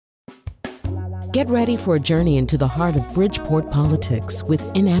Get ready for a journey into the heart of Bridgeport politics with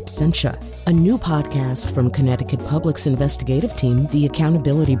In Absentia, a new podcast from Connecticut Public's investigative team, The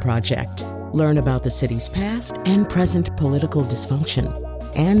Accountability Project. Learn about the city's past and present political dysfunction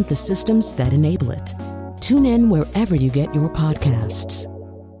and the systems that enable it. Tune in wherever you get your podcasts.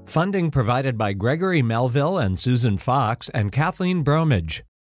 Funding provided by Gregory Melville and Susan Fox and Kathleen Bromage.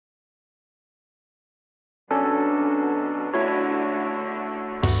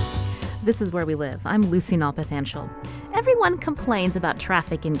 This is Where We Live. I'm Lucy Nalpathanchel. Everyone complains about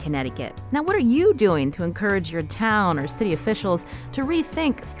traffic in Connecticut. Now, what are you doing to encourage your town or city officials to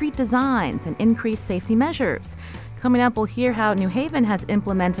rethink street designs and increase safety measures? Coming up, we'll hear how New Haven has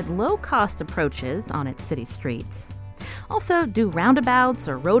implemented low-cost approaches on its city streets. Also, do roundabouts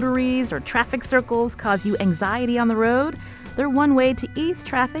or rotaries or traffic circles cause you anxiety on the road? They're one way to ease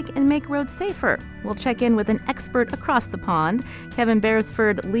traffic and make roads safer. We'll check in with an expert across the pond. Kevin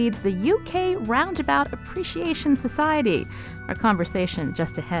Beresford leads the UK Roundabout Appreciation Society. Our conversation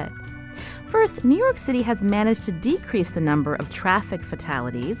just ahead. First, New York City has managed to decrease the number of traffic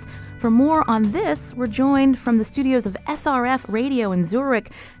fatalities. For more on this, we're joined from the studios of SRF Radio in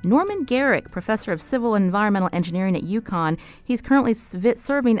Zurich, Norman Garrick, professor of civil and environmental engineering at UConn. He's currently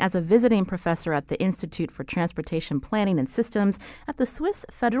serving as a visiting professor at the Institute for Transportation Planning and Systems at the Swiss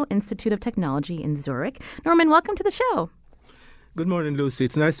Federal Institute of Technology in Zurich. Norman, welcome to the show. Good morning, Lucy.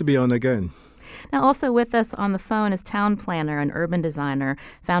 It's nice to be on again. Now, also with us on the phone is town planner and urban designer,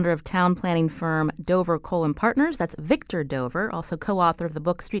 founder of town planning firm Dover Cole & Partners. That's Victor Dover, also co-author of the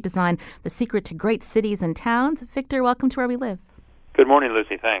book Street Design, The Secret to Great Cities and Towns. Victor, welcome to Where We Live. Good morning,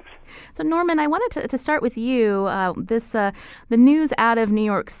 Lucy. Thanks. So, Norman, I wanted to start with you. The news out of New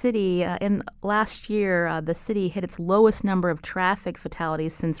York City in last year, the city hit its lowest number of traffic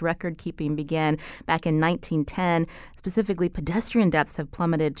fatalities since record keeping began back in 1910. Specifically, pedestrian deaths have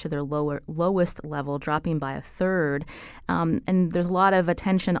plummeted to their lowest level, dropping by a third. And there's a lot of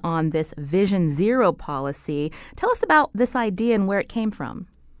attention on this Vision Zero policy. Tell us about this idea and where it came from.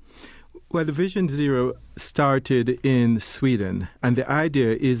 Well, the Vision Zero started in Sweden, and the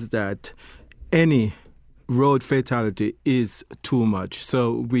idea is that any road fatality is too much.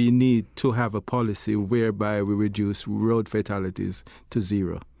 So we need to have a policy whereby we reduce road fatalities to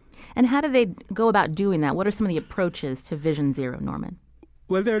zero. And how do they go about doing that? What are some of the approaches to Vision Zero, Norman?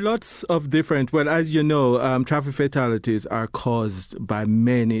 Well, there are lots of different, as you know, traffic fatalities are caused by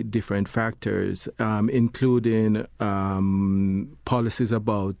many different factors, including policies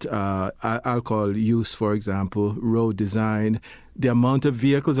about alcohol use, for example, road design, the amount of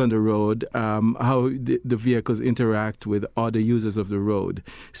vehicles on the road, how the vehicles interact with other users of the road.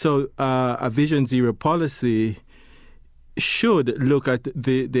 So a Vision Zero policy should look at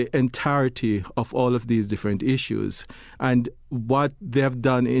the entirety of all of these different issues. And what they have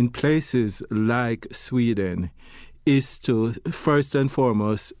done in places like Sweden is to, first and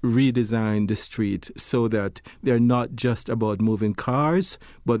foremost, redesign the street so that they're not just about moving cars,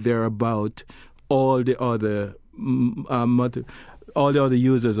 but they're about all the other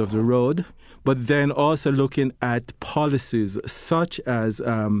users of the road. But then also looking at policies such as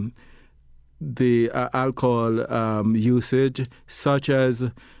the alcohol usage, such as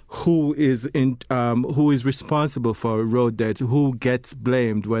who is responsible for road death, who gets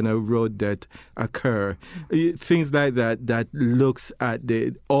blamed when a road death occur, things like that looks at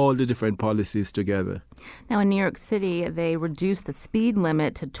all the different policies together. Now, in New York City, they reduced the speed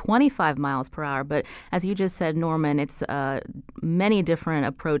limit to 25 miles per hour. But as you just said, Norman, it's many different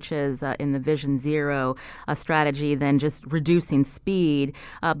approaches in the Vision Zero strategy than just reducing speed.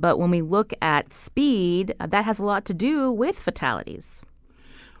 But when we look at speed, that has a lot to do with fatalities.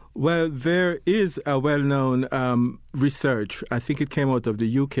 Well, there is a well-known research, I think it came out of the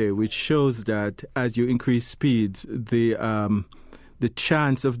UK, which shows that as you increase speeds, the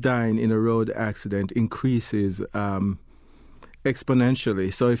chance of dying in a road accident increases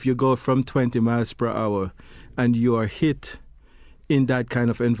exponentially. So if you go from 20 miles per hour and you are hit in that kind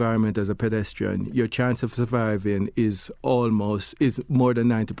of environment as a pedestrian, your chance of surviving is more than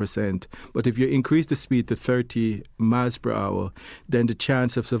 90%. But if you increase the speed to 30 miles per hour, then the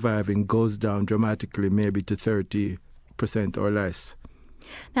chance of surviving goes down dramatically, maybe to 30% or less.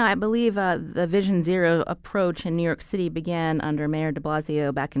 Now, I believe the Vision Zero approach in New York City began under Mayor de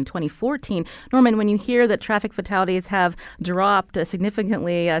Blasio back in 2014. Norman, when you hear that traffic fatalities have dropped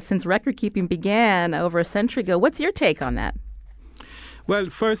significantly since record-keeping began over a century ago, what's your take on that? Well,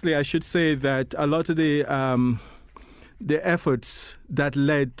 firstly, I should say that a lot of the efforts that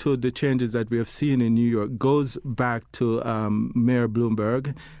led to the changes that we have seen in New York goes back to Mayor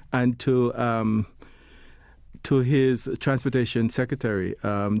Bloomberg and to to his transportation secretary,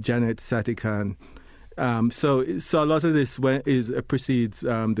 Janet Satikhan. So a lot of this precedes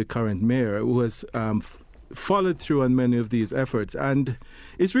the current mayor, who has followed through on many of these efforts. And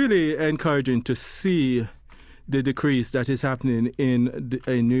it's really encouraging to see the decrease that is happening in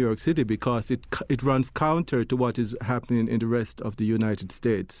New York City, because it runs counter to what is happening in the rest of the United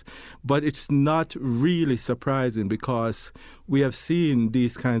States. But it's not really surprising, because we have seen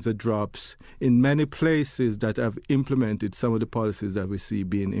these kinds of drops in many places that have implemented some of the policies that we see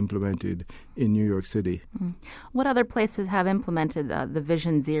being implemented in New York City. What other places have implemented the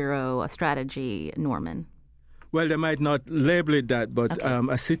Vision Zero strategy, Norman? Well, they might not label it that, but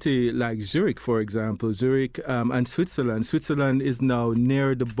a city like Zurich, for example, and Switzerland. Switzerland is now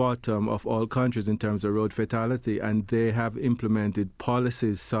near the bottom of all countries in terms of road fatality, and they have implemented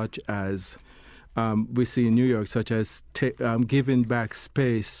policies such as we see in New York, such as giving back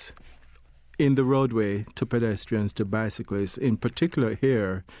space in the roadway to pedestrians, to bicyclists. In particular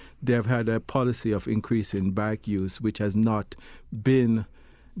here, they have had a policy of increasing bike use, which has not been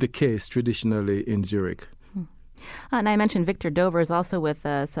the case traditionally in Zurich. And I mentioned Victor Dover is also with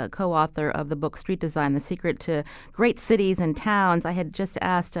us, a co-author of the book Street Design, The Secret to Great Cities and Towns. I had just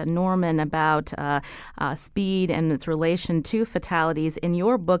asked Norman about speed and its relation to fatalities. In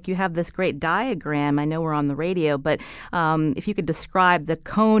your book, you have this great diagram. I know we're on the radio, but if you could describe the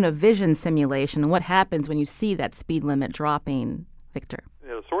cone of vision simulation and what happens when you see that speed limit dropping, Victor.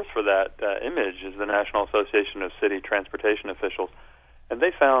 Yeah, the source for that image is the National Association of City Transportation Officials. And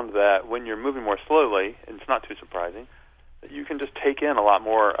they found that when you're moving more slowly, and it's not too surprising, that you can just take in a lot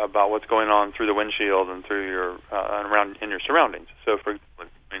more about what's going on through the windshield and through your and around in your surroundings. So, for example,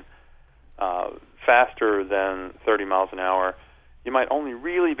 faster than 30 miles an hour, you might only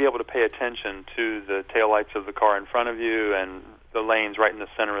really be able to pay attention to the taillights of the car in front of you and the lanes right in the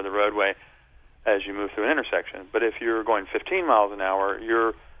center of the roadway as you move through an intersection. But if you're going 15 miles an hour,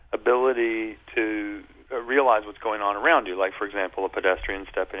 your ability to realize what's going on around you, like, for example, a pedestrian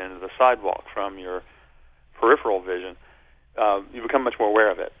stepping into the sidewalk from your peripheral vision, you become much more aware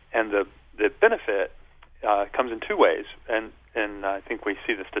of it. And the benefit comes in two ways. And I think we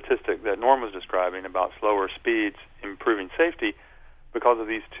see the statistic that Norm was describing about slower speeds improving safety because of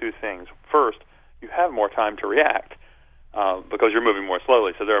these two things. First, you have more time to react because you're moving more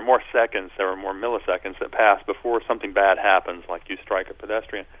slowly. So there are more seconds, there are more milliseconds that pass before something bad happens, like you strike a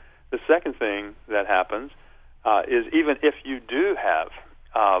pedestrian. The second thing that happens is even if you do have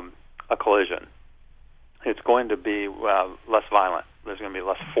a collision, it's going to be less violent. There's going to be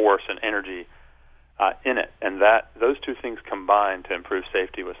less force and energy in it, and those two things combine to improve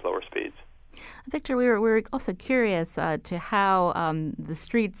safety with slower speeds. Victor, we were also curious to how the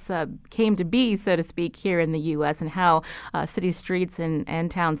streets came to be, so to speak, here in the U.S., and how city streets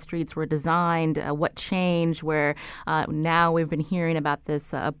and town streets were designed, what changed, where now we've been hearing about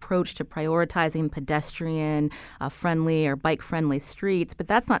this approach to prioritizing pedestrian-friendly or bike-friendly streets, but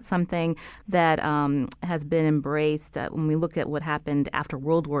that's not something that has been embraced when we look at what happened after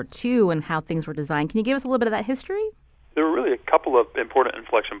World War II and how things were designed. Can you give us a little bit of that history? There were really a couple of important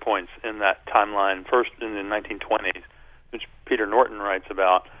inflection points in that timeline. First, in the 1920s, which Peter Norton writes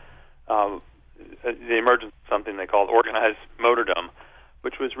about, the emergence of something they called organized motordom,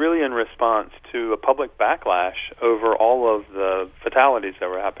 which was really in response to a public backlash over all of the fatalities that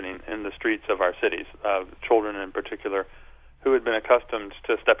were happening in the streets of our cities, children in particular, who had been accustomed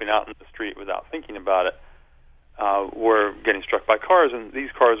to stepping out in the street without thinking about it, were getting struck by cars, and these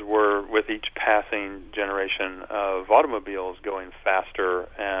cars were, with each passing generation of automobiles, going faster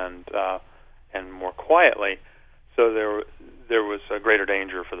and more quietly. So there was a greater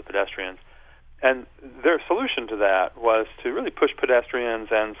danger for the pedestrians. And their solution to that was to really push pedestrians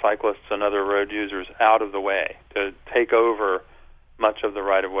and cyclists and other road users out of the way, to take over much of the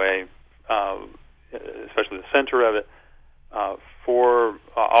right-of-way, especially the center of it, for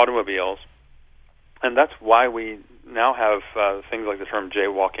automobiles. And that's why we now have things like the term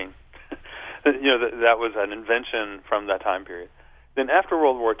jaywalking. That was an invention from that time period. Then after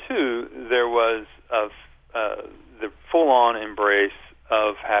World War II, there was the full-on embrace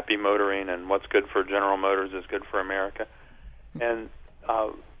of happy motoring, and what's good for General Motors is good for America. And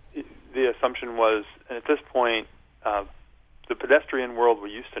the assumption was, at this point, the pedestrian world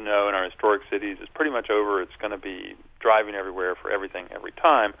we used to know in our historic cities is pretty much over. It's going to be driving everywhere for everything every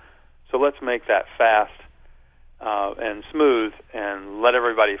time. So let's make that fast and smooth and let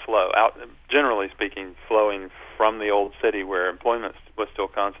everybody flow out, generally speaking, flowing from the old city where employment was still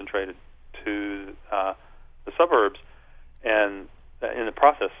concentrated to the suburbs, and in the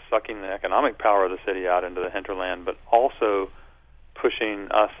process sucking the economic power of the city out into the hinterland, but also pushing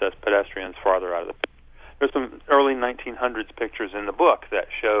us as pedestrians farther out of the city. There's some early 1900s pictures in the book that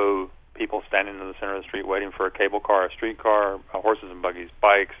show people standing in the center of the street waiting for a cable car, a streetcar, horses and buggies,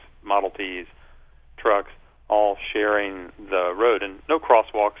 bikes, Model Ts, trucks, all sharing the road, and no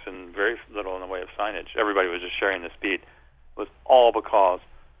crosswalks and very little in the way of signage. Everybody was just sharing the speed. It was all because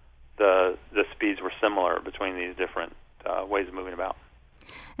the speeds were similar between these different ways of moving about.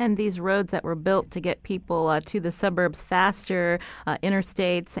 And these roads that were built to get people to the suburbs faster,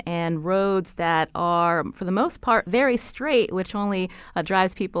 interstates and roads that are, for the most part, very straight, which only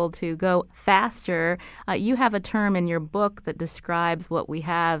drives people to go faster. You have a term in your book that describes what we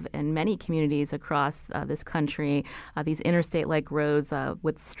have in many communities across this country, these interstate-like roads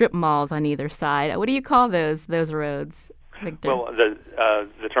with strip malls on either side. What do you call those roads, Victor? Well,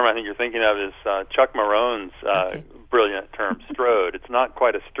 the term I think you're thinking of is Chuck Marone's brilliant term, strode. It's not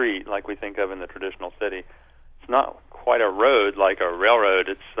quite a street like we think of in the traditional city. It's not quite a road like a railroad.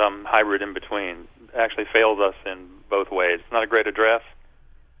 It's some hybrid in between. It actually fails us in both ways. It's not a great address.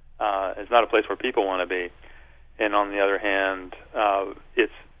 It's not a place where people want to be. And on the other hand,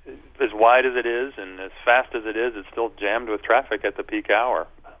 it's as wide as it is and as fast as it is, it's still jammed with traffic at the peak hour.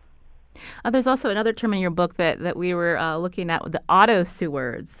 There's also another term in your book that we were looking at, the auto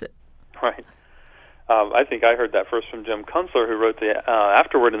sewers. Right. I think I heard that first from Jim Kunstler, who wrote the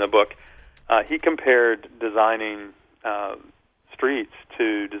afterword in the book. He compared designing streets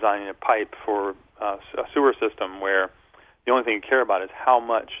to designing a pipe for a sewer system where the only thing you care about is how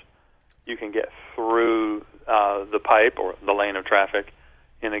much you can get through the pipe or the lane of traffic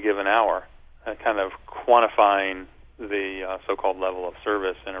in a given hour, kind of quantifying the so-called level of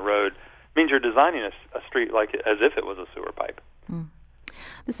service in a road. It means you're designing a street like as if it was a sewer pipe. Mm.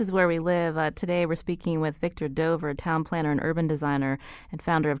 This is Where We Live. Today we're speaking with Victor Dover, town planner and urban designer and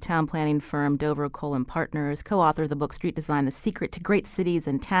founder of town planning firm Dover Cole & Partners, co-author of the book Street Design, The Secret to Great Cities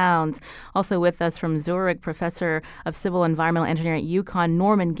and Towns. Also with us from Zurich, professor of civil environmental engineering at UConn,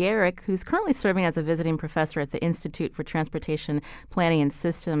 Norman Garrick, who's currently serving as a visiting professor at the Institute for Transportation Planning and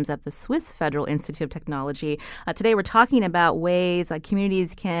Systems at the Swiss Federal Institute of Technology. Today we're talking about ways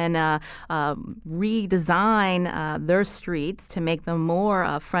communities can redesign their streets to make them more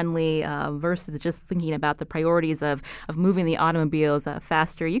friendly versus just thinking about the priorities of moving the automobiles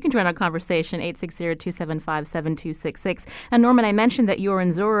faster. You can join our conversation, 860-275-7266. And Norman, I mentioned that you're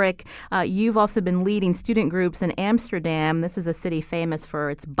in Zurich. You've also been leading student groups in Amsterdam. This is a city famous for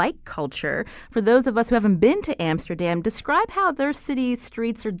its bike culture. For those of us who haven't been to Amsterdam, describe how their city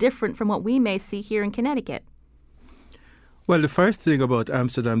streets are different from what we may see here in Connecticut. Well, the first thing about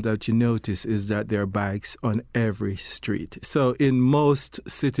Amsterdam that you notice is that there are bikes on every street. So in most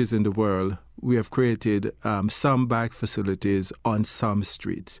cities in the world, we have created some bike facilities on some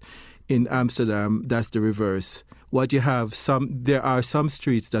streets. In Amsterdam, that's the reverse. What you have, there are some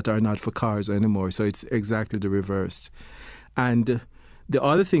streets that are not for cars anymore, so it's exactly the reverse. And the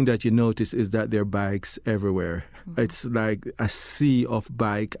other thing that you notice is that there are bikes everywhere. Mm-hmm. It's like a sea of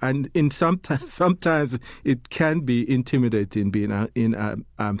bike, and sometimes it can be intimidating being in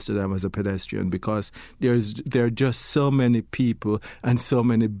Amsterdam as a pedestrian because there are just so many people and so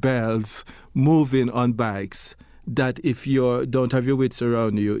many bells moving on bikes that if you don't have your wits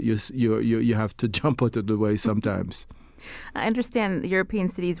around you, you have to jump out of the way sometimes. I understand European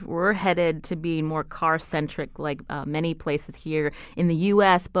cities were headed to being more car-centric like many places here in the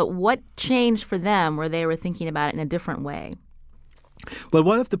U.S., but what changed for them where they were thinking about it in a different way? Well,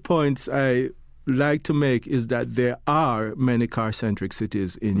 one of the points I like to make is that there are many car-centric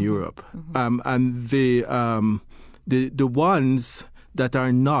cities in Europe, and the ones that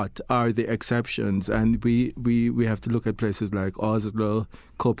are not are the exceptions, and we have to look at places like Oslo,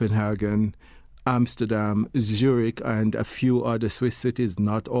 Copenhagen, Amsterdam, Zurich, and a few other Swiss cities,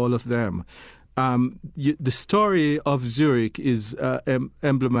 not all of them. The story of Zurich is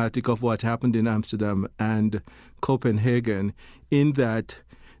emblematic of what happened in Amsterdam and Copenhagen, in that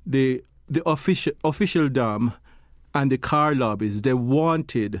the officialdom and the car lobbies, they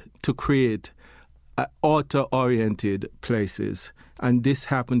wanted to create auto-oriented places, and this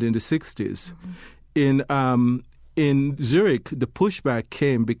happened in the 60s. Mm-hmm. In Zurich, the pushback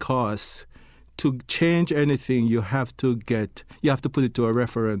came because to change anything, you have to put it to a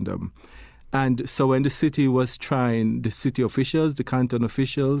referendum. And so when the city was trying, the city officials, the canton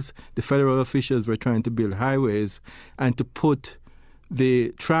officials, the federal officials were trying to build highways and to put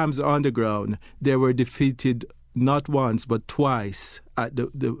the trams underground, they were defeated not once but twice at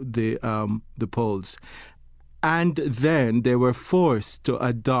the polls. And then they were forced to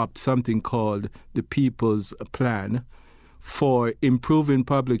adopt something called the People's Plan for improving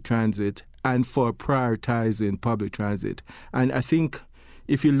public transit and for prioritizing public transit. And I think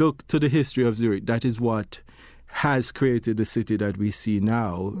if you look to the history of Zurich, that is what has created the city that we see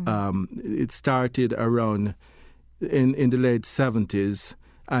now. It started around in the late 70s,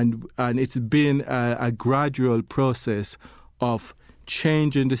 and it's been a gradual process of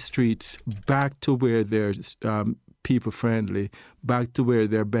changing the streets back to where they're people-friendly, back to where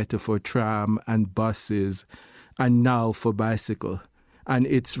they're better for tram and buses, and now for bicycle. And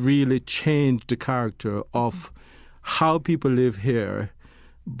it's really changed the character of how people live here,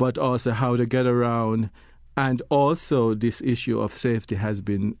 but also how they get around. And also this issue of safety has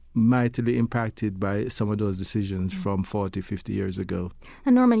been mightily impacted by some of those decisions from 40, 50 years ago.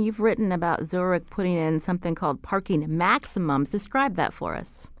 And Norman, you've written about Zurich putting in something called parking maximums. Describe that for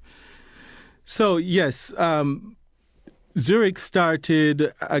us. So, yes, Zurich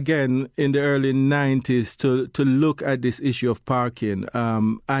started, again, in the early 90s to look at this issue of parking.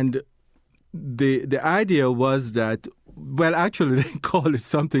 And the idea was that, well, actually, they call it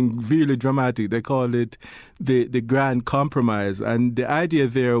something really dramatic. They call it the Grand Compromise. And the idea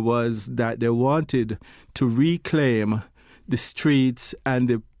there was that they wanted to reclaim the streets and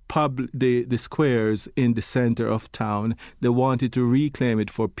the squares in the center of town. They wanted to reclaim it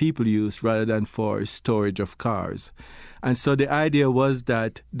for people use rather than for storage of cars. And so the idea was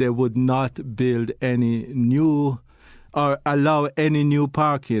that they would not build any new or allow any new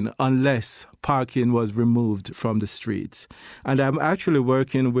parking unless parking was removed from the streets. And I'm actually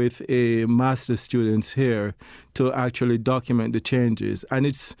working with a master's students here to actually document the changes. And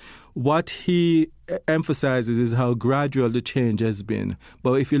it's what he emphasizes is how gradual the change has been.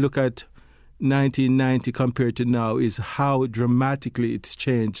 But if you look at 1990 compared to now, is how dramatically it's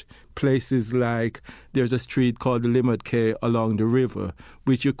changed. Places like there's a street called the Limerick Quay along the river,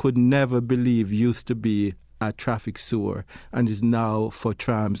 which you could never believe used to be a traffic sewer and is now for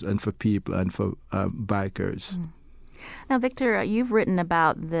trams and for people and for bikers. Now, Victor, you've written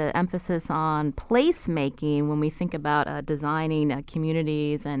about the emphasis on placemaking when we think about designing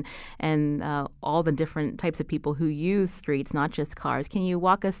communities and all the different types of people who use streets, not just cars. Can you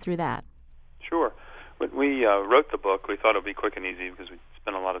walk us through that? Sure. When we wrote the book, we thought it would be quick and easy because we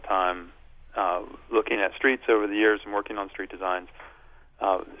spent a lot of time looking at streets over the years and working on street designs.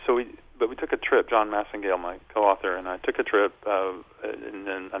 But we took a trip, John Massengale, my co-author, and I took a trip, and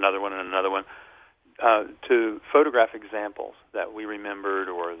then another one, to photograph examples that we remembered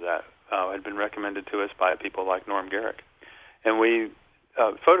or that had been recommended to us by people like Norm Garrick. And we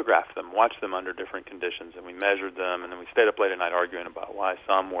photographed them, watched them under different conditions, and we measured them, and then we stayed up late at night arguing about why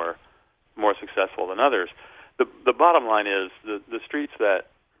some were more successful than others. The bottom line is the streets that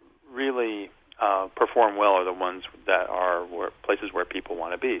really perform well are the ones that are places where people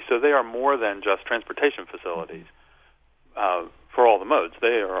want to be. So they are more than just transportation facilities for all the modes.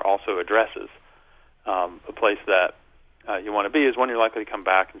 They are also addresses. A place that you want to be is one you're likely to come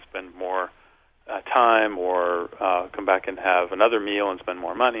back and spend more time or come back and have another meal and spend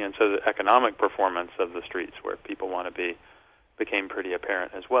more money. And so the economic performance of the streets where people want to be became pretty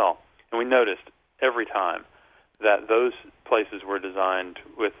apparent as well. And we noticed every time that those places were designed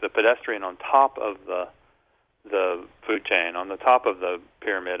with the pedestrian on top of the food chain, on the top of the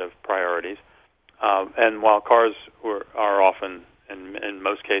pyramid of priorities. And while cars are often, in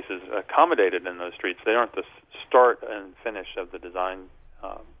most cases, accommodated in those streets, they aren't the start and finish of the design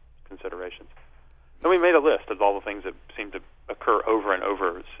considerations. And we made a list of all the things that seem to occur over and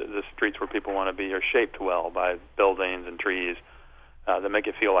over. The streets where people want to be are shaped well by buildings and trees that make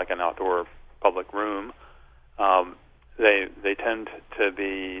it feel like an outdoor public room. They tend to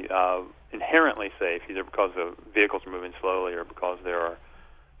be inherently safe, either because the vehicles are moving slowly or because there's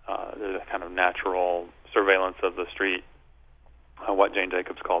a kind of natural surveillance of the street, what Jane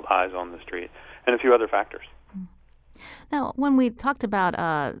Jacobs called eyes on the street, and a few other factors. Now, when we talked about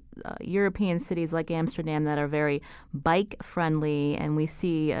European cities like Amsterdam that are very bike-friendly, and we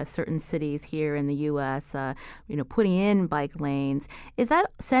see certain cities here in the U.S., putting in bike lanes, is that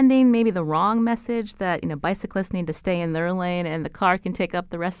sending maybe the wrong message that bicyclists need to stay in their lane and the car can take up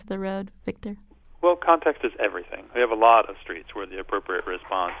the rest of the road, Victor? Well, context is everything. We have a lot of streets where the appropriate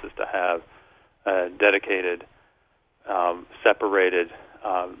response is to have dedicated, separated,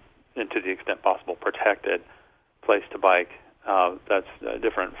 and to the extent possible protected place to bike that's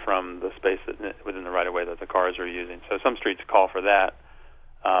different from the space within the right-of-way that the cars are using. So some streets call for that.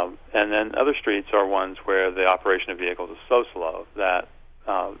 And then other streets are ones where the operation of vehicles is so slow that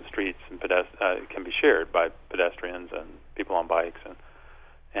streets and can be shared by pedestrians and people on bikes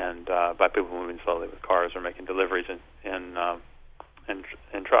and by people moving slowly with cars or making deliveries in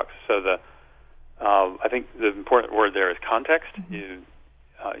trucks. So I think the important word there is context. Mm-hmm.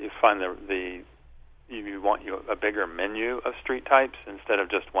 You find the you want a bigger menu of street types instead of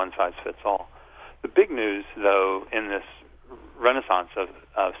just one size fits all. The big news, though, in this renaissance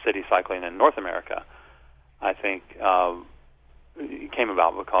of city cycling in North America, I think it came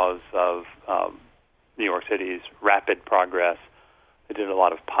about because of New York City's rapid progress. They did a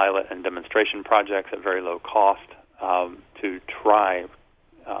lot of pilot and demonstration projects at very low cost to try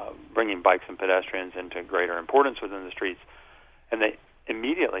bringing bikes and pedestrians into greater importance within the streets. And they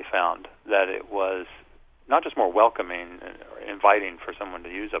immediately found that it was not just more welcoming or inviting for someone to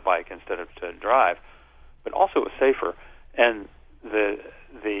use a bike instead of to drive, but also it was safer. And the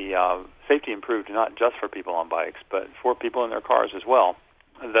safety improved not just for people on bikes, but for people in their cars as well.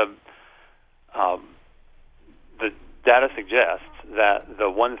 The data suggests that the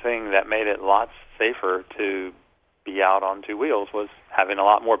one thing that made it lots safer to be out on two wheels was having a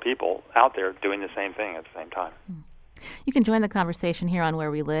lot more people out there doing the same thing at the same time. You can join the conversation here on Where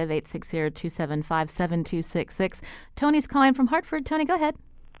We Live, 860-275-7266. Tony's calling from Hartford. Tony, go ahead.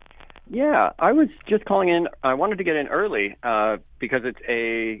 Yeah, I was just calling in. I wanted to get in early because it's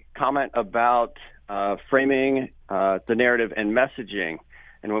a comment about framing the narrative and messaging.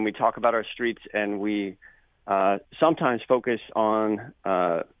 And when we talk about our streets and we sometimes focus on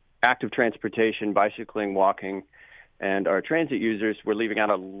active transportation, bicycling, walking, and our transit users, we're leaving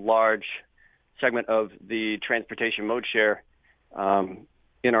out a large segment of the transportation mode share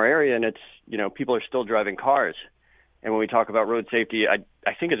in our area, and it's, people are still driving cars. And when we talk about road safety, I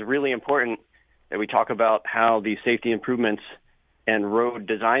think it's really important that we talk about how these safety improvements and road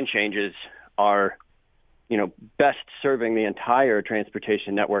design changes are, best serving the entire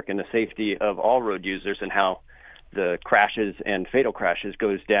transportation network and the safety of all road users, and how the crashes and fatal crashes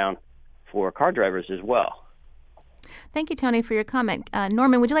goes down for car drivers as well. Thank you, Tony, for your comment.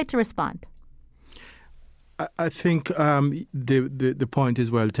 Norman, would you like to respond? I think the point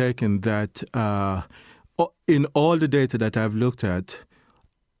is well taken that in all the data that I've looked at,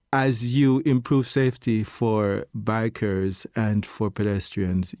 as you improve safety for bikers and for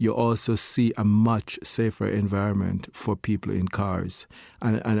pedestrians, you also see a much safer environment for people in cars.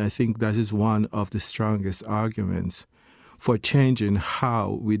 And I think that is one of the strongest arguments for changing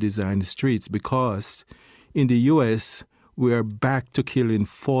how we design the streets, because in the U.S., we are back to killing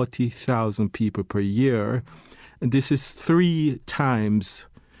 40,000 people per year. And this is 3 times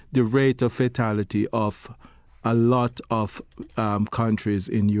the rate of fatality of a lot of countries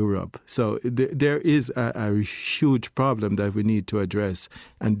in Europe. So there is a huge problem that we need to address,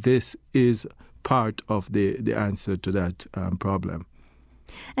 and this is part of the answer to that problem.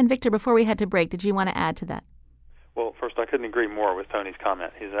 And Victor, before we head to break, did you want to add to that? Well, first, I couldn't agree more with Tony's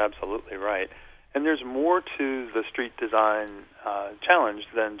comment. He's absolutely right. And there's more to the street design challenge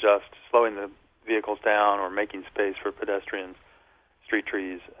than just slowing the vehicles down or making space for pedestrians, street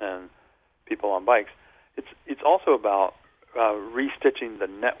trees, and people on bikes. It's also about restitching the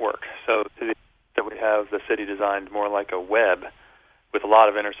network. So to the extent that we have the city designed more like a web with a lot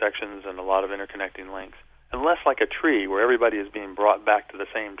of intersections and a lot of interconnecting links, and less like a tree where everybody is being brought back to the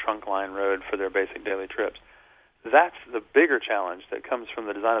same trunk line road for their basic daily trips. That's the bigger challenge that comes from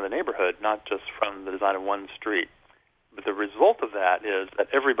the design of the neighborhood, not just from the design of one street. But the result of that is that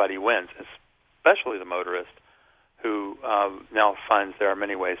everybody wins, especially the motorist, who now finds there are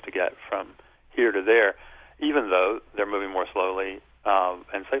many ways to get from here to there, even though they're moving more slowly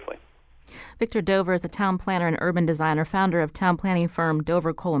and safely. Victor Dover is a town planner and urban designer, founder of town planning firm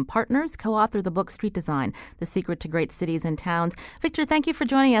Dover Cole & Partners, co-author the book Street Design, The Secret to Great Cities and Towns. Victor, thank you for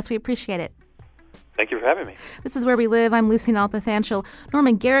joining us. We appreciate it. Thank you for having me. This is Where We Live. I'm Lucy Nalpathanchel.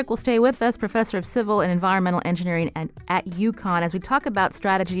 Norman Garrick will stay with us, professor of civil and environmental engineering at UConn, as we talk about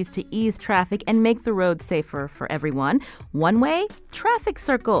strategies to ease traffic and make the roads safer for everyone. One way, traffic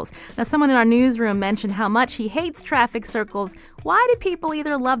circles. Now, someone in our newsroom mentioned how much he hates traffic circles. Why do people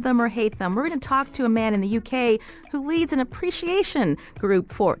either love them or hate them? We're going to talk to a man in the UK who leads an appreciation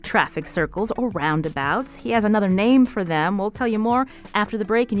group for traffic circles or roundabouts. He has another name for them. We'll tell you more after the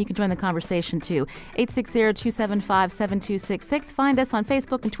break, and you can join the conversation too. 860-275-7266. Find us on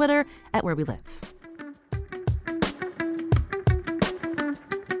Facebook and Twitter at Where We Live.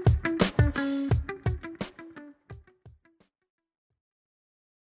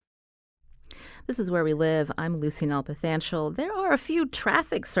 This is Where We Live. I'm Lucy Nalpathanchel. There are a few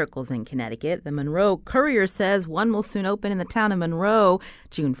traffic circles in Connecticut. The Monroe Courier says one will soon open in the town of Monroe,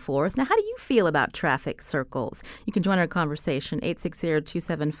 June 4th. Now, how do you feel about traffic circles? You can join our conversation,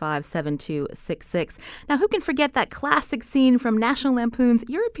 860-275-7266. Now, who can forget that classic scene from National Lampoon's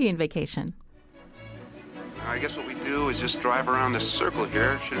European Vacation? I guess what we do is just drive around this circle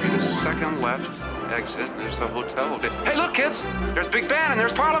here. Should be the second left exit. There's the hotel. Hey, look, kids! There's Big Ben and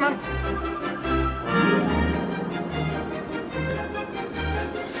there's Parliament.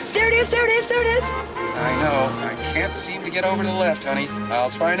 There it is, there it is, there it is. I know. I can't seem to get over to the left, honey. I'll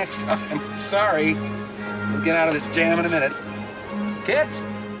try next time. Sorry. We'll get out of this jam in a minute. Kids,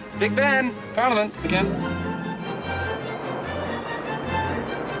 Big Ben, Parliament again.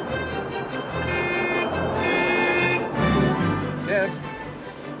 Kids.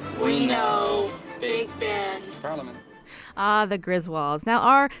 We know, Big Ben. Parliament. Ah, the Griswolds. Now,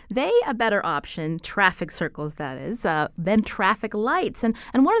 are they a better option, traffic circles that is, than traffic lights? And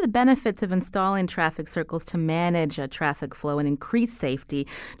what are the benefits of installing traffic circles to manage traffic flow and increase safety?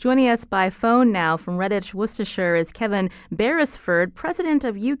 Joining us by phone now from Redditch, Worcestershire is Kevin Beresford, president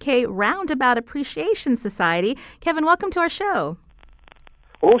of UK Roundabout Appreciation Society. Kevin, welcome to our show.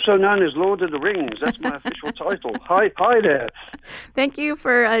 Also known as Lord of the Rings. That's my official title. Hi there. Thank you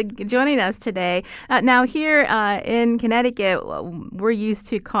for joining us today. Now, here in Connecticut, we're used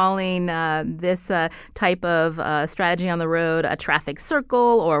to calling this type of strategy on the road a traffic circle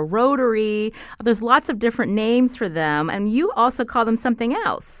or a rotary. There's lots of different names for them, and you also call them something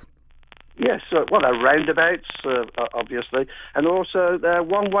else. Yes, well, they're roundabouts, obviously, and also they're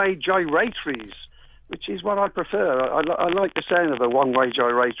one-way gyratories, which is what I prefer. I like the sound of a one-way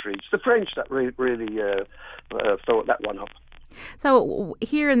gyratory. It's the French that really thought that one up. So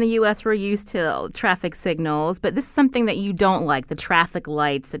here in the U.S., we're used to traffic signals, but this is something that you don't like, the traffic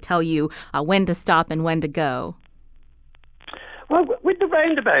lights that tell you when to stop and when to go. Well, with the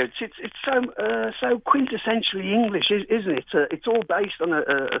roundabouts, it's so quintessentially English, isn't it? It's all based on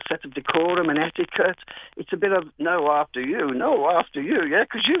a set of decorum and etiquette. It's a bit of no after you, yeah,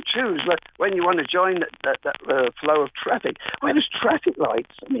 because you choose when you want to join that flow of traffic. Whereas traffic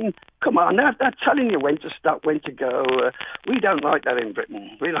lights, I mean, come on, they're telling you when to stop, when to go. We don't like that in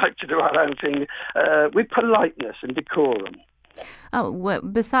Britain. We like to do our own thing with politeness and decorum.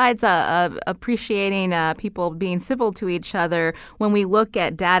 Besides appreciating people being civil to each other, when we look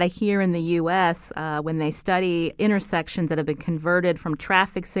at data here in the U.S., when they study intersections that have been converted from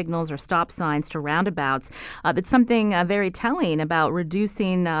traffic signals or stop signs to roundabouts, that's something very telling about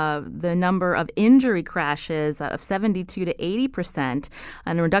reducing the number of injury crashes of 72 to 80%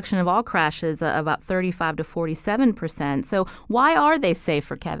 and a reduction of all crashes of about 35 to 47%. So why are they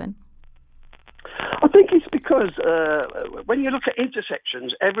safer, Kevin? I think it's because when you look at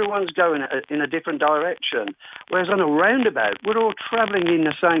intersections, everyone's going in a different direction, whereas on a roundabout, we're all travelling in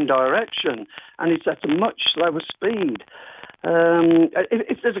the same direction, and it's at a much slower speed.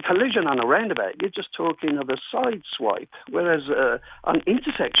 If there's a collision on a roundabout, you're just talking of a side swipe, whereas on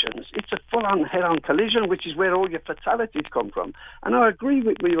intersections, it's a full-on head-on collision, which is where all your fatalities come from. And I agree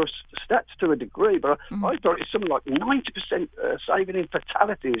with your stats to a degree, but I thought it's something like 90% saving in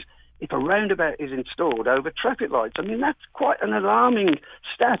fatalities if a roundabout is installed over traffic lights. I mean, that's quite an alarming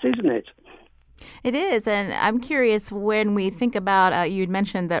stat, isn't it? It is, and I'm curious when we think about, you'd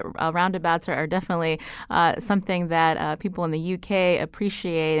mentioned that roundabouts are definitely something that people in the UK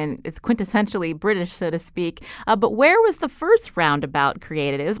appreciate, and it's quintessentially British, so to speak. But where was the first roundabout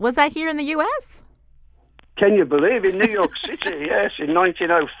created? Was that here in the U.S.? Can you believe? In New York City, yes, in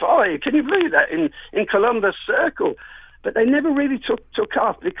 1905. Can you believe that? In Columbus Circle. But they never really took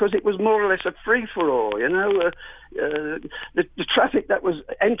off because it was more or less a free-for-all, you know. The traffic that was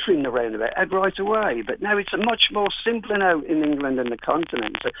entering the roundabout had right away, but now it's a much more simpler now in England and the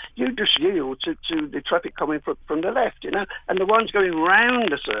continent. So you just yield to the traffic coming from the left, you know, and the ones going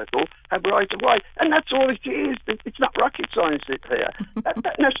round the circle have right away. And that's all it is. It's not rocket science here.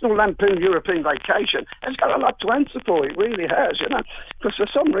 That National Lampoon European Vacation has got a lot to answer for. It really has, you know, because for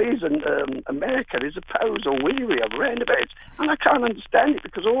some reason America is opposed or weary of roundabouts, and I can't understand it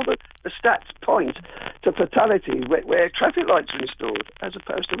because all the stats point to fatalities where traffic lights are installed as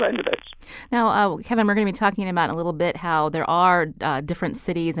opposed to roundabouts. Now, Kevin, we're going to be talking about in a little bit how there are different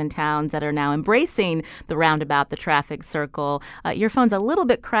cities and towns that are now embracing the roundabout, the traffic circle. Your phone's a little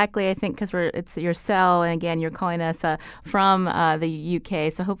bit crackly, I think, because it's your cell, and again, you're calling us from the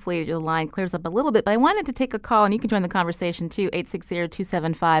UK, so hopefully your line clears up a little bit. But I wanted to take a call, and you can join the conversation too,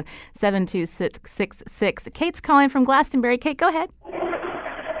 860-275-7266. Kate's calling from Glastonbury. Kate, go ahead.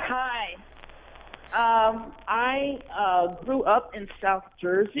 Hi. I grew up in South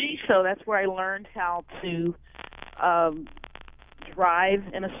Jersey, so that's where I learned how to drive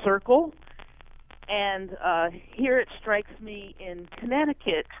in a circle. And here it strikes me in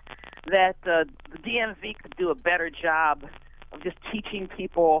Connecticut that the DMV could do a better job of just teaching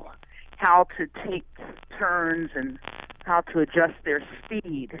people how to take turns and how to adjust their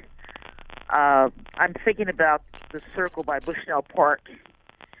speed. I'm thinking about the circle by Bushnell Park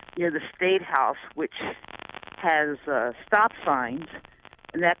near the State House, which has stop signs,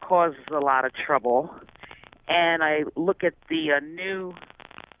 and that causes a lot of trouble. And I look at the new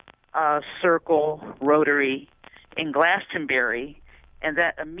circle rotary in Glastonbury, and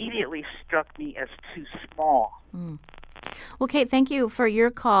that immediately struck me as too small. Mm. Well, Kate, thank you for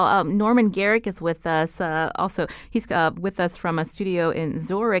your call. Norman Garrick is with us. Also, he's with us from a studio in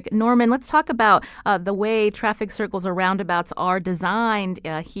Zurich. Norman, let's talk about the way traffic circles or roundabouts are designed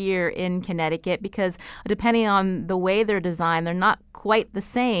here in Connecticut, because depending on the way they're designed, they're not quite the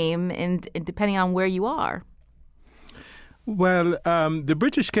same, and depending on where you are. Well, the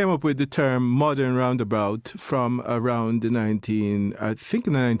British came up with the term modern roundabout from around the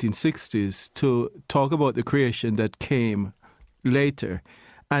 1960s to talk about the creation that came later.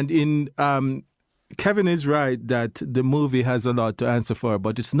 And Kevin is right that the movie has a lot to answer for,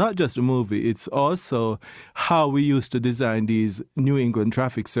 but it's not just a movie. It's also how we used to design these New England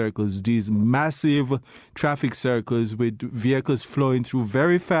traffic circles, these massive traffic circles with vehicles flowing through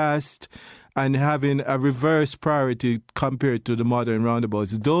very fast and having a reverse priority compared to the modern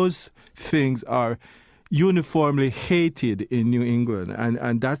roundabouts. Those things are uniformly hated in New England,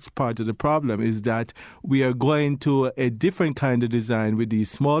 and that's part of the problem, is that we are going to a different kind of design with these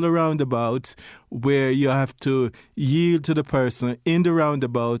smaller roundabouts where you have to yield to the person in the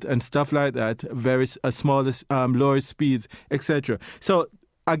roundabout and stuff like that, very smaller, lower speeds, etc. So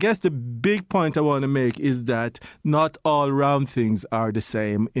I guess the big point I want to make is that not all round things are the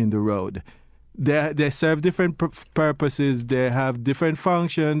same in the road. They serve different purposes, they have different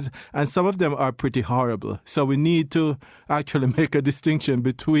functions, and some of them are pretty horrible. So we need to actually make a distinction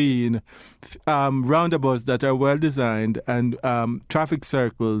between roundabouts that are well designed and traffic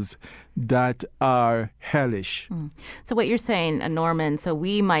circles that are hellish. So what you're saying, Norman, so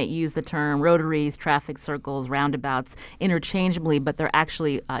we might use the term rotaries, traffic circles, roundabouts interchangeably, but there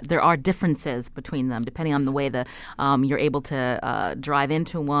are differences between them depending on the way you're able to drive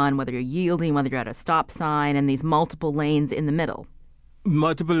into one, whether you're yielding, whether you're at a stop sign, and these multiple lanes in the middle.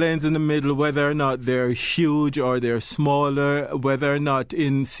 Multiple lanes in the middle, whether or not they're huge or they're smaller, whether or not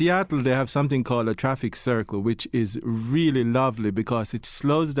in Seattle they have something called a traffic circle, which is really lovely because it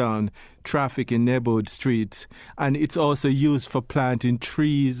slows down traffic in neighborhood streets, and it's also used for planting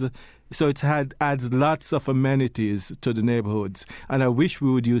trees. So it adds lots of amenities to the neighborhoods, and I wish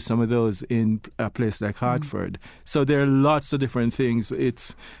we would use some of those in a place like Hartford. So there are lots of different things.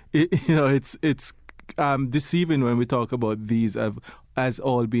 It's deceiving when we talk about these as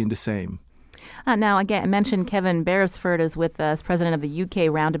all being the same. Now, again, I mentioned Kevin Beresford is with us, president of the UK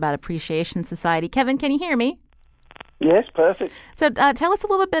Roundabout Appreciation Society. Kevin, can you hear me? Yes, perfect. So tell us a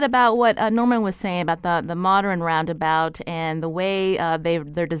little bit about what Norman was saying about the modern roundabout and the way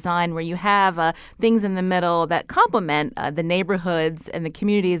they're designed, where you have things in the middle that complement the neighborhoods and the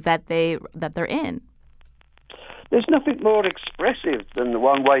communities that they're in. There's nothing more expressive than the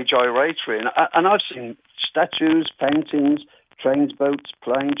one-way gyratory, and I've seen statues, paintings, trains, boats,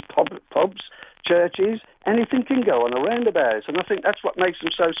 planes, pubs, churches. Anything can go on a roundabout, and I think that's what makes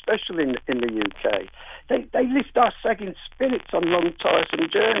them so special in the UK. They lift our sagging spirits on long, tiresome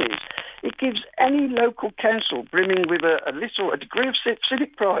journeys. It gives any local council brimming with a degree of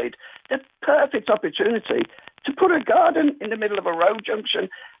civic pride the perfect opportunity to put a garden in the middle of a road junction.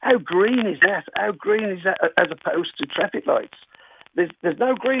 How green is that? How green is that as opposed to traffic lights? There's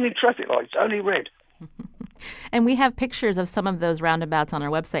no green in traffic lights, only red. And we have pictures of some of those roundabouts on our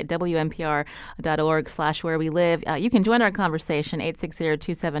website, wnpr.org/wherewelive. You can join our conversation,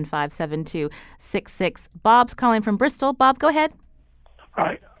 860-275-7266. Bob's calling from Bristol. Bob, go ahead.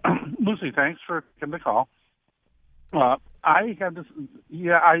 Hi. Lucy, thanks for giving the call. I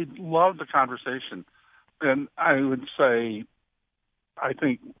love the conversation. And I would say, I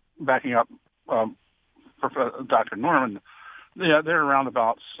think, backing up Dr. Norman, yeah, there are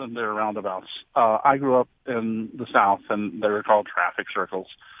roundabouts and there are roundabouts. I grew up in the South, and they were called traffic circles.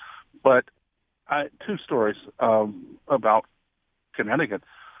 But two stories about Connecticut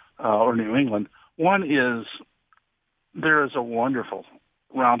or New England. One is there is a wonderful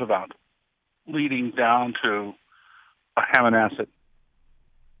roundabout leading down to Hammonasset.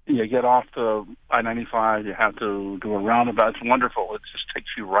 You get off the I-95, you have to do a roundabout. It's wonderful. It just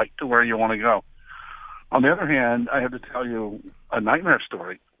takes you right to where you want to go. On the other hand, I have to tell you a nightmare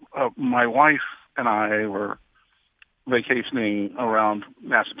story. My wife and I were vacationing around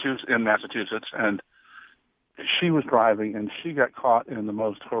Massachusetts, and she was driving, and she got caught in the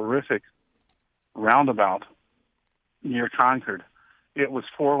most horrific roundabout near Concord. It was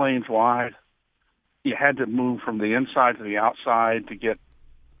 4 lanes wide. You had to move from the inside to the outside to get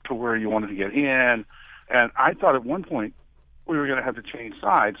to where you wanted to get in. And I thought at one point we were going to have to change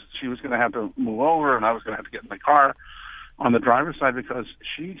sides. She was going to have to move over, and I was going to have to get in the car. on the driver's side because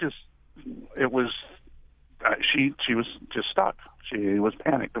she was just stuck. She was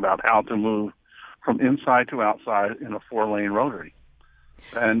panicked about how to move from inside to outside in a 4-lane rotary.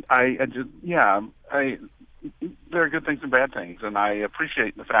 And there are good things and bad things, and I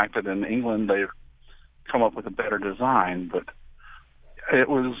appreciate the fact that in England they've come up with a better design, but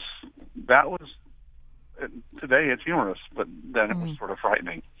today it's humorous, but then it was sort of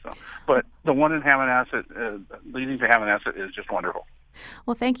frightening. So, but the one in Hammonasset, leading to Hammonasset, is just wonderful.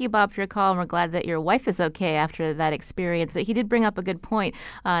 Well, thank you, Bob, for your call, and we're glad that your wife is okay after that experience. But he did bring up a good point,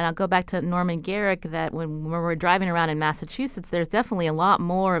 and I'll go back to Norman Garrick, that when we're driving around in Massachusetts, there's definitely a lot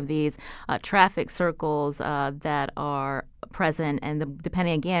more of these traffic circles that are present, and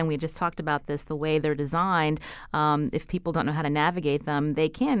depending, again, we just talked about this, the way they're designed, if people don't know how to navigate them, they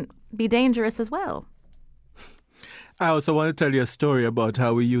can be dangerous as well. I also want to tell you a story about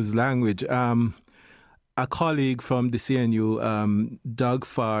how we use language. A colleague from the CNU, Doug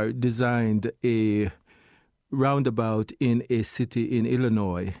Farr, designed a roundabout in a city in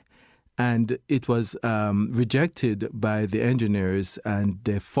Illinois, and it was rejected by the engineers, and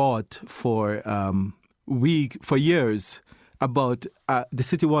they fought for years about the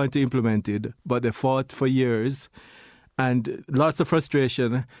city wanted to implement it, but they fought for years, and lots of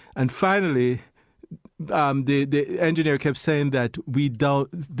frustration, and finally the engineer kept saying that we don't.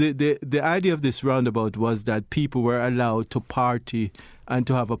 The idea of this roundabout was that people were allowed to party and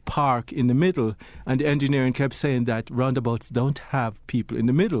to have a park in the middle, and the engineering kept saying that roundabouts don't have people in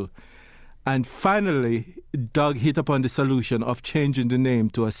the middle. And finally, Doug hit upon the solution of changing the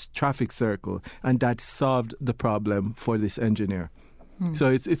name to a traffic circle, and that solved the problem for this engineer.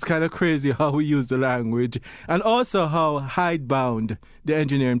 So it's kind of crazy how we use the language, and also how hidebound the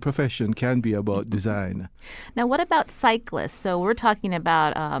engineering profession can be about design. Now, what about cyclists? So we're talking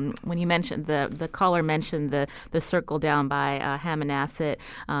about, when you mentioned, the caller mentioned the circle down by Hammonasset.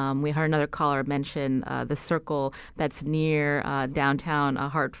 We heard another caller mention the circle that's near downtown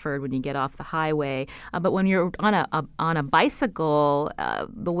Hartford when you get off the highway. But when you're on a bicycle,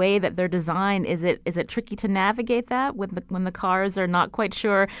 the way that they're designed, is it tricky to navigate that when the cars are not quite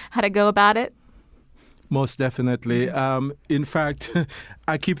sure how to go about it? Most definitely. In fact,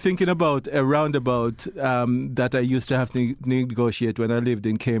 I keep thinking about a roundabout that I used to have to negotiate when I lived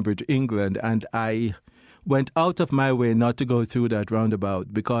in Cambridge, England, and I went out of my way not to go through that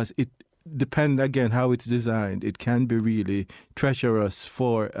roundabout because it depends, again, how it's designed. It can be really treacherous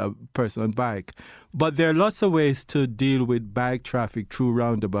for a person on bike. But there are lots of ways to deal with bike traffic through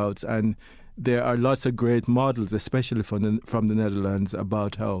roundabouts, and there are lots of great models, especially from the Netherlands,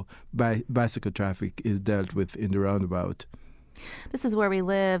 about how bicycle traffic is dealt with in the roundabout. This is Where We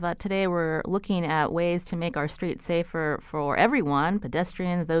Live. Today we're looking at ways to make our streets safer for everyone,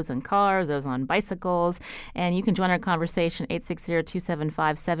 pedestrians, those in cars, those on bicycles. And you can join our conversation,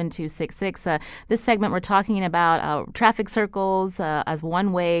 860-275-7266. This segment we're talking about traffic circles as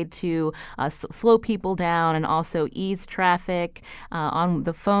one way to slow people down and also ease traffic. On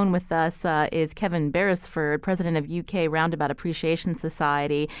the phone with us is Kevin Beresford, president of UK Roundabout Appreciation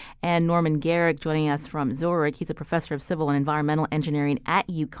Society, and Norman Garrick joining us from Zurich. He's a professor of civil and environmental engineering at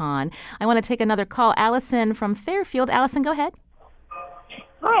UConn. I want to take another call. Allison from Fairfield. Allison, go ahead.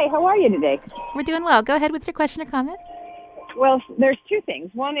 Hi, how are you today? We're doing well. Go ahead with your question or comment. Well, there's two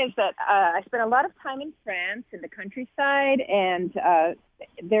things. One is that I spent a lot of time in France in the countryside, and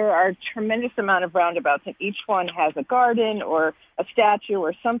there are a tremendous amount of roundabouts, and each one has a garden or a statue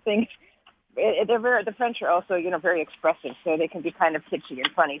or something. The French are also, very expressive, so they can be kind of kitschy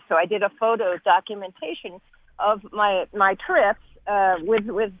and funny. So I did a photo documentation of my trips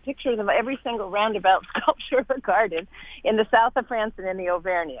with pictures of every single roundabout, sculpture, or garden in the south of France and in the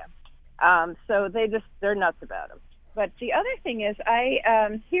Auvergne. So they're nuts about them. But the other thing is,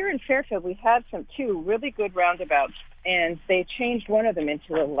 here in Fairfield, we had two really good roundabouts, and they changed one of them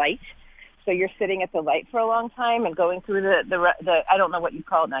into a light. So you're sitting at the light for a long time and going through the I don't know what you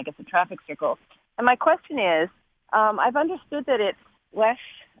call it now, I guess a traffic circle. And my question is, I've understood that it's less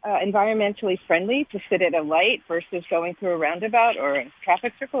environmentally friendly to sit at a light versus going through a roundabout or a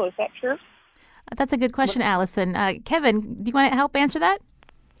traffic circle. Is that true? That's a good question, Allison. Kevin, do you want to help answer that?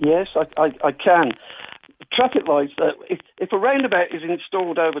 Yes, I can. Traffic lights, if a roundabout is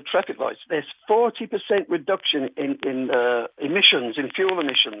installed over traffic lights, there's 40% reduction in emissions, in fuel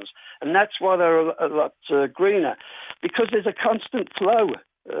emissions, and that's why they're a lot greener, because there's a constant flow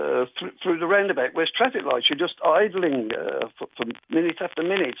through the roundabout, whereas traffic lights, you're just idling for minute after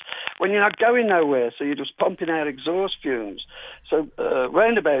minute when you're not going nowhere, so you're just pumping out exhaust fumes. So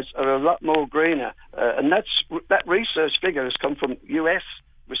roundabouts are a lot more greener, and that research figure has come from US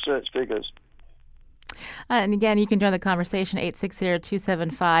research figures. And again, you can join the conversation,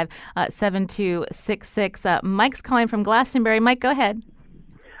 860-275-7266. Mike's calling from Glastonbury. Mike, go ahead.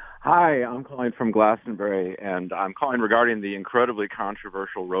 Hi, I'm calling from Glastonbury, and I'm calling regarding the incredibly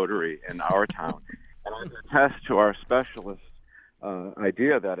controversial Rotary in our town. And I attest to our specialist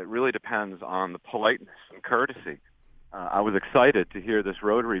idea that it really depends on the politeness and courtesy. I was excited to hear this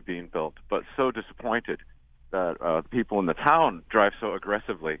Rotary being built, but so disappointed that people in the town drive so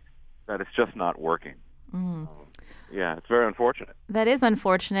aggressively that it's just not working. Yeah, it's very unfortunate. That is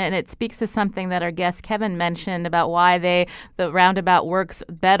unfortunate, and it speaks to something that our guest Kevin mentioned about why the roundabout works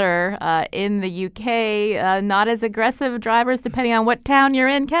better in the UK. Not as aggressive drivers, depending on what town you're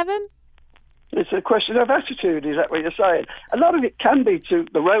in, Kevin? It's a question of attitude, is that what you're saying? A lot of it can be to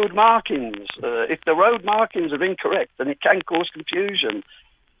the road markings. If the road markings are incorrect, then it can cause confusion.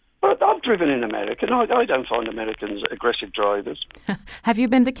 But I've driven in America, and I don't find Americans aggressive drivers. Have you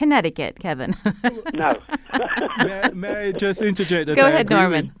been to Connecticut, Kevin? No. May I just interject that? Go ahead,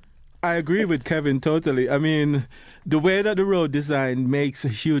 Norman. I agree with Kevin totally. I mean, the way that the road design makes a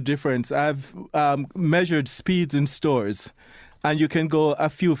huge difference. I've measured speeds in stores, and you can go a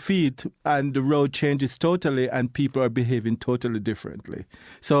few feet and the road changes totally and people are behaving totally differently.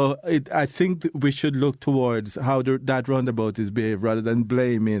 So I think we should look towards how that roundabout is behaved rather than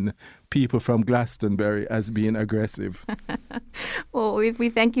blaming people from Glastonbury as being aggressive. Well, we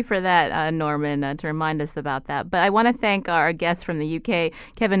thank you for that, Norman, to remind us about that. But I want to thank our guest from the UK,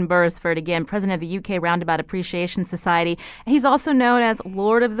 Kevin Bursford, again, president of the UK Roundabout Appreciation Society. He's also known as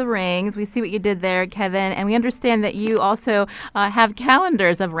Lord of the Rings. We see what you did there, Kevin, and we understand that you also have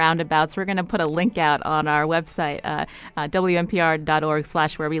calendars of roundabouts. We're going to put a link out on our website,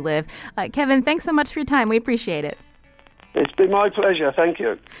 WNPR.org/where we live. Kevin, thanks so much for your time. We appreciate it. It's been my pleasure. Thank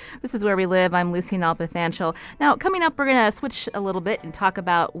you. This is Where We Live. I'm Lucy Nalpathanchel. Now, coming up, we're going to switch a little bit and talk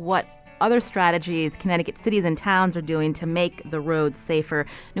about what other strategies Connecticut cities and towns are doing to make the roads safer.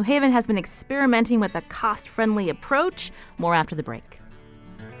 New Haven has been experimenting with a cost-friendly approach. More after the break.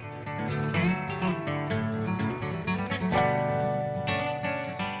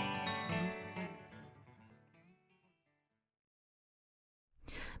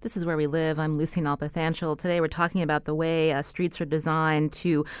 This is Where We Live. I'm Lucy Nalpathanchel. Today we're talking about the way streets are designed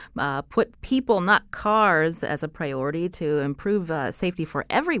to put people, not cars, as a priority to improve safety for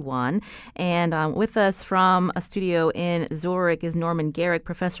everyone. And with us from a studio in Zurich is Norman Garrick,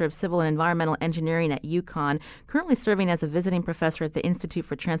 professor of civil and environmental engineering at UConn, currently serving as a visiting professor at the Institute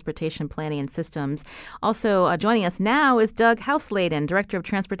for Transportation Planning and Systems. Also joining us now is Doug Houselayden, director of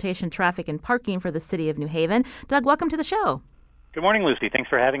transportation, traffic, and parking for the city of New Haven. Doug, welcome to the show. Good morning, Lucy. Thanks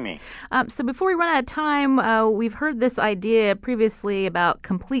for having me. So before we run out of time, we've heard this idea previously about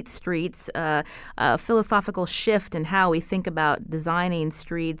complete streets, a philosophical shift in how we think about designing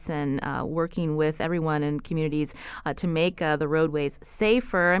streets and working with everyone in communities to make the roadways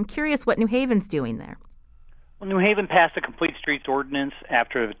safer. I'm curious what New Haven's doing there. Well, New Haven passed a complete streets ordinance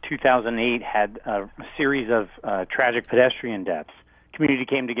after 2008 had a series of tragic pedestrian deaths. Community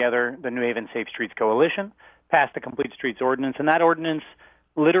came together, the New Haven Safe Streets Coalition, passed the Complete Streets Ordinance, and that ordinance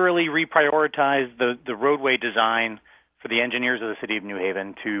literally reprioritized the roadway design for the engineers of the city of New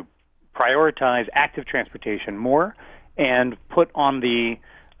Haven to prioritize active transportation more and add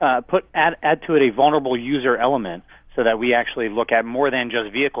to it a vulnerable user element so that we actually look at more than just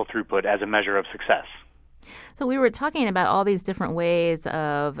vehicle throughput as a measure of success. So we were talking about all these different ways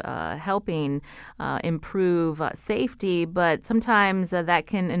of helping improve safety, but sometimes that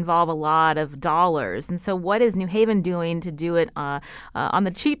can involve a lot of dollars. And so what is New Haven doing to do it on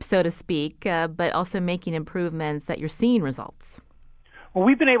the cheap, so to speak, but also making improvements that you're seeing results? Well,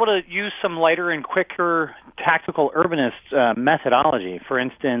 we've been able to use some lighter and quicker tactical urbanist methodology. For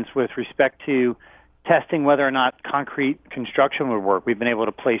instance, with respect to testing whether or not concrete construction would work, we've been able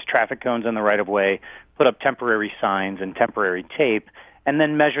to place traffic cones in the right-of-way, put up temporary signs and temporary tape, and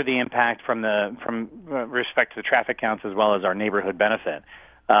then measure the impact from respect to the traffic counts as well as our neighborhood benefit.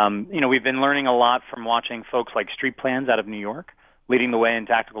 We've been learning a lot from watching folks like Street Plans out of New York, leading the way in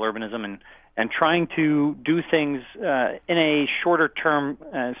tactical urbanism and trying to do things in a shorter term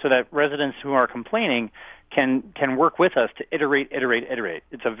so that residents who are complaining can work with us to iterate.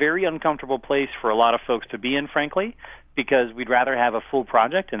 It's a very uncomfortable place for a lot of folks to be in, frankly, because we'd rather have a full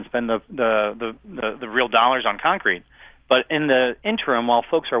project and spend the real dollars on concrete. But in the interim, while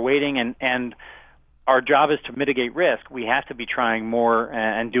folks are waiting and our job is to mitigate risk, we have to be trying more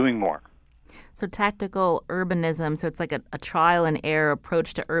and doing more. So tactical urbanism, so it's like a trial and error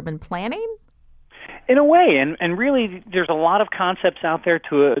approach to urban planning? In a way, and really, there's a lot of concepts out there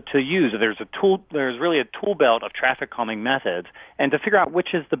to use. There's really a tool belt of traffic calming methods, and to figure out which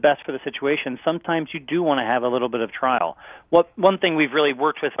is the best for the situation, sometimes you do want to have a little bit of trial. One thing we've really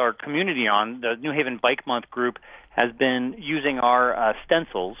worked with our community on, the New Haven Bike Month group, has been using our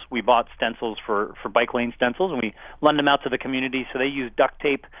stencils. We bought stencils for bike lane stencils, and we lend them out to the community. So they use duct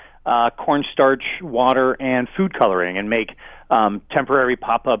tape, cornstarch, water, and food coloring, and make temporary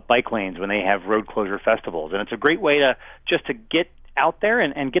pop-up bike lanes when they have road closure festivals. And it's a great way to get out there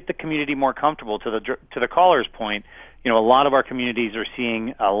and get the community more comfortable. To the caller's point, a lot of our communities are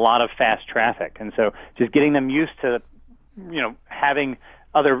seeing a lot of fast traffic, and so just getting them used to having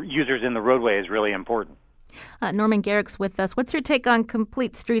other users in the roadway is really important. Norman Garrick's with us. What's your take on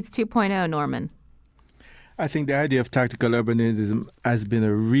Complete Streets 2.0, Norman? I think the idea of tactical urbanism has been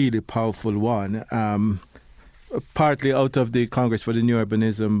a really powerful one, partly out of the Congress for the New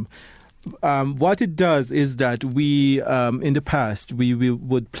Urbanism. What it does is that we, in the past, we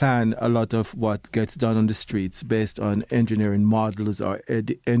would plan a lot of what gets done on the streets based on engineering models or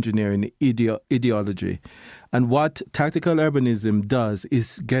engineering ideology. And what tactical urbanism does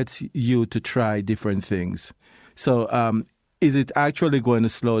is gets you to try different things. So is it actually going to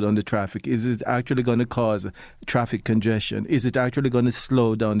slow down the traffic? Is it actually going to cause traffic congestion? Is it actually going to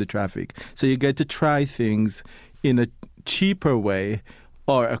slow down the traffic? So you get to try things in a cheaper way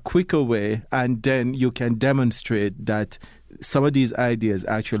or a quicker way, and then you can demonstrate that some of these ideas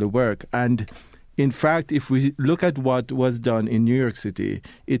actually work. And in fact, if we look at what was done in New York City,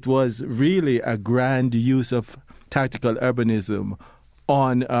 it was really a grand use of tactical urbanism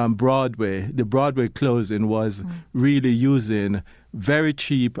on Broadway. The Broadway closing was really using very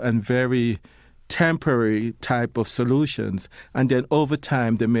cheap and very temporary type of solutions. And then over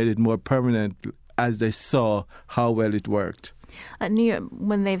time, they made it more permanent as they saw how well it worked.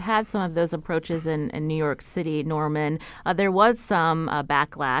 When they've had some of those approaches in New York City, Norman, there was some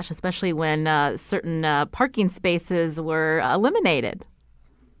backlash, especially when certain parking spaces were eliminated.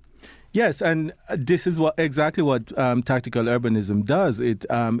 Yes, and this is exactly what tactical urbanism does. It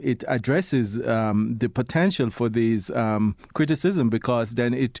addresses the potential for these criticism, because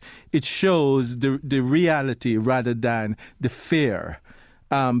then it shows the reality rather than the fear.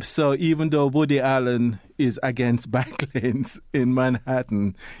 So even though Woody Allen is against bike lanes in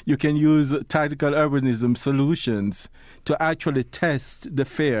Manhattan, you can use tactical urbanism solutions to actually test the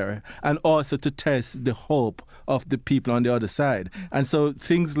fear and also to test the hope of the people on the other side. And so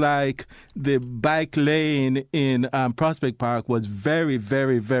things like the bike lane in Prospect Park was very,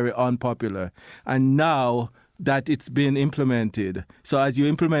 very, very unpopular. And now that it's been implemented, so as you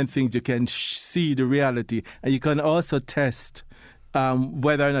implement things, you can see the reality, and you can also test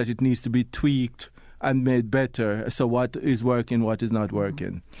whether or not it needs to be tweaked and made better. So what is working, what is not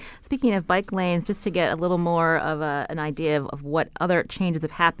working. Speaking of bike lanes, just to get a little more of an idea of what other changes have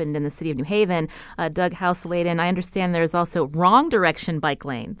happened in the city of New Haven, Doug House-Layden, I understand there's also wrong direction bike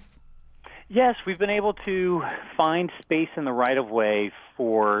lanes. Yes, we've been able to find space in the right-of-way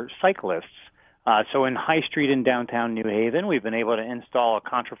for cyclists. So in High Street in downtown New Haven, we've been able to install a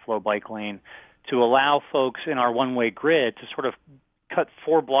contraflow bike lane to allow folks in our one-way grid to sort of cut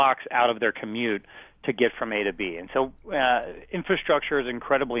 4 blocks out of their commute to get from A to B. And so infrastructure is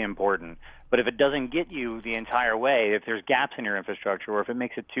incredibly important, but if it doesn't get you the entire way, if there's gaps in your infrastructure, or if it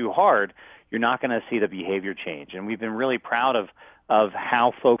makes it too hard, you're not going to see the behavior change. And we've been really proud of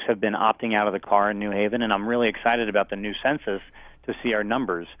how folks have been opting out of the car in New Haven, and I'm really excited about the new census to see our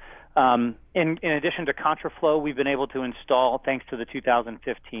numbers. In addition to contraflow, we've been able to install, thanks to the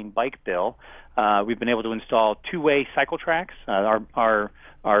 2015 bike bill, we've been able to install two-way cycle tracks.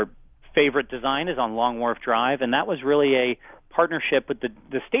 Our favorite design is on Long Wharf Drive, and that was really a partnership with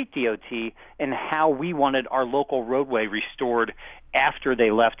the state DOT in how we wanted our local roadway restored after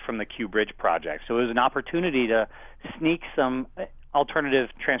they left from the Q Bridge project. So it was an opportunity to sneak some alternative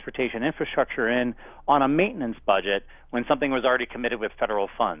transportation infrastructure in on a maintenance budget when something was already committed with federal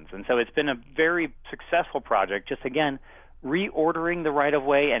funds. And so it's been a very successful project, just again, reordering the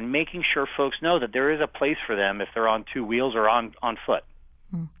right-of-way and making sure folks know that there is a place for them if they're on two wheels or on foot.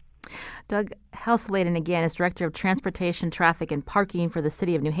 Doug House-Layden, again, is Director of Transportation, Traffic, and Parking for the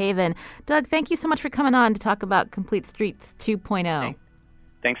City of New Haven. Doug, thank you so much for coming on to talk about Complete Streets 2.0.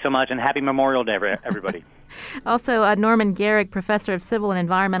 Thanks so much, and happy Memorial Day, everybody. Also, Norman Garrick, Professor of Civil and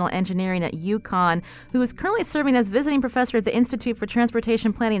Environmental Engineering at UConn, who is currently serving as Visiting Professor at the Institute for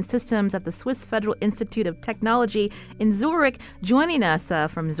Transportation Planning Systems at the Swiss Federal Institute of Technology in Zurich, joining us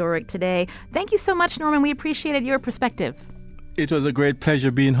from Zurich today. Thank you so much, Norman. We appreciated your perspective. It was a great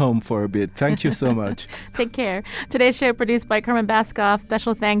pleasure being home for a bit. Thank you so much. Take care. Today's show produced by Kerman Baskoff.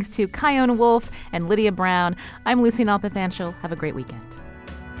 Special thanks to Kyone Wolf and Lydia Brown. I'm Lucy Nalpathanchel. Have a great weekend.